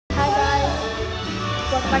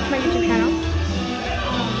welcome back to my YouTube channel.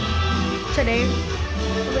 Today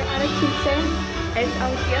we're at a qins. It's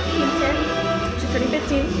our first qins, which is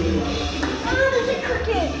 2015. Oh, there's a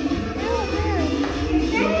cricket!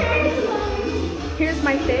 Here's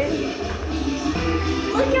my fit.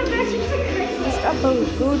 Look how much it's a cricket. Just a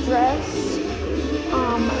blue dress.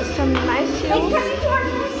 Some nice heels.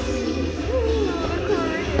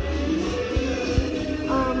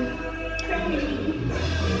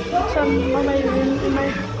 Some on my room in my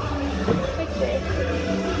like this.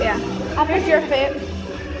 Yeah. Here's your fit.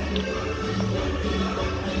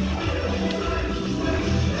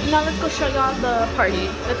 Now let's go show y'all the party.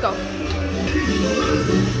 Let's go.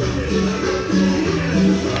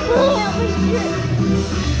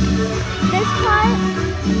 This part.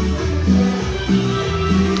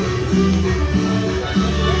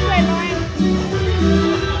 This way, Lauren.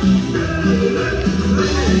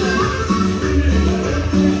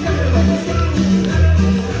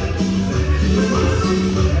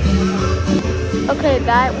 Okay,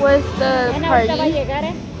 that was the party.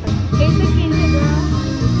 Here's the quince girl.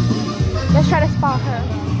 Let's try to spot her.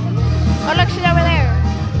 Oh look, she's over there.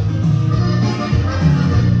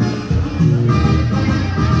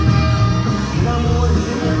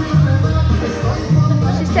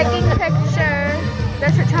 She's taking pictures.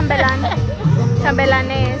 That's her chambelán.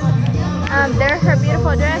 Chambelanes. There's her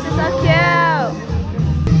beautiful dress. It's so cute.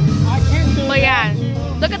 Oh yeah.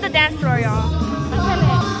 Look at the dance floor, y'all.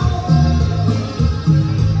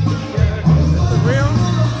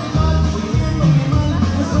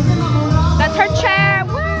 That's her chair.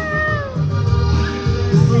 Woo!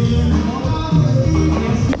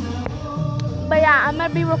 But yeah, I'm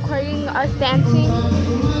gonna be recording us dancing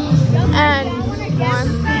and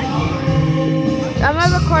I'm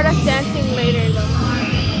gonna record us dancing later though.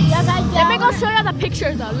 Let me go show you the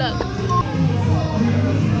pictures though. Look.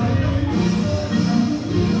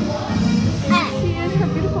 She is her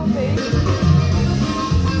beautiful face.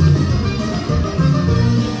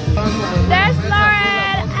 There's Lauren.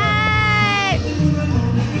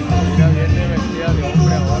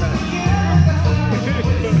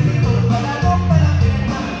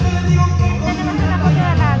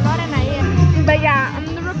 But yeah, I'm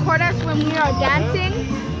gonna record us when we are dancing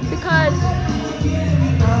because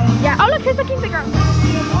yeah. Oh look, here's the quince girl. Move!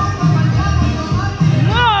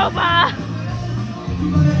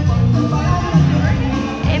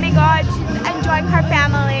 Oh my god, she's enjoying her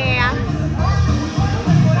family.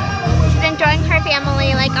 She's enjoying her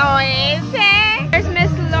family like always. There's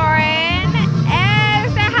Miss Lauren. Hey,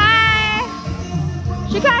 say hi.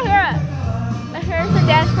 She can't hear us. But here's the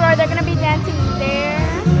dance floor. They're gonna be dancing there.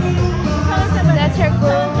 That's her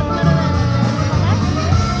group.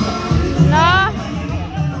 No.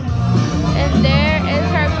 And there is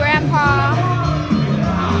her grandpa.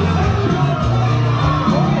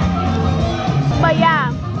 But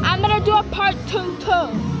yeah, I'm gonna do a part 2 too.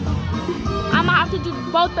 I'm gonna have to do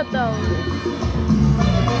both of those.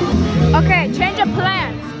 Okay, change of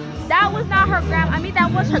plans. That was not her grandpa. I mean,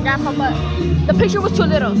 that was her grandpa, but the picture was too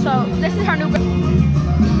little. So this is her new grandpa.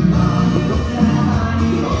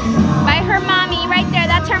 By her mommy right there.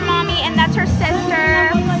 That's her mommy and that's her sister.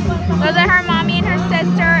 Those are her mommy and her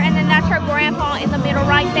sister, and then that's her grandpa in the middle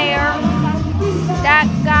right there. That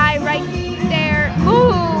guy right there.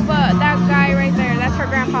 Move! That guy right there. That's her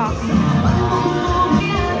grandpa.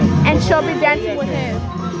 And she'll be dancing with him.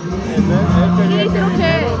 These little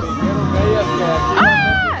kids.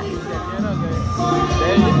 Ah!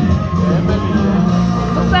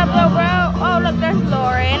 What's up, little bro? Oh, look, there's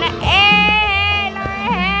Lauren. Hey,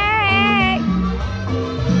 Lauren, hey!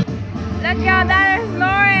 Look, y'all, that is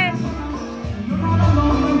Lauren.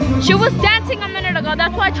 She was dancing a minute ago.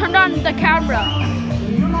 That's why I turned on the camera.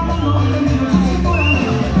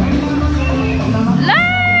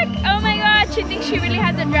 Look! Oh my god, she thinks she really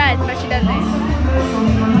has a dress, but she doesn't.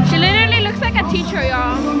 She literally looks like a teacher,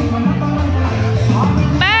 y'all.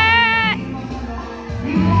 But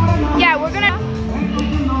yeah,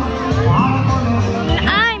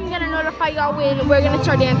 I'm gonna notify y'all when we're gonna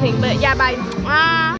start dancing. But yeah, bye.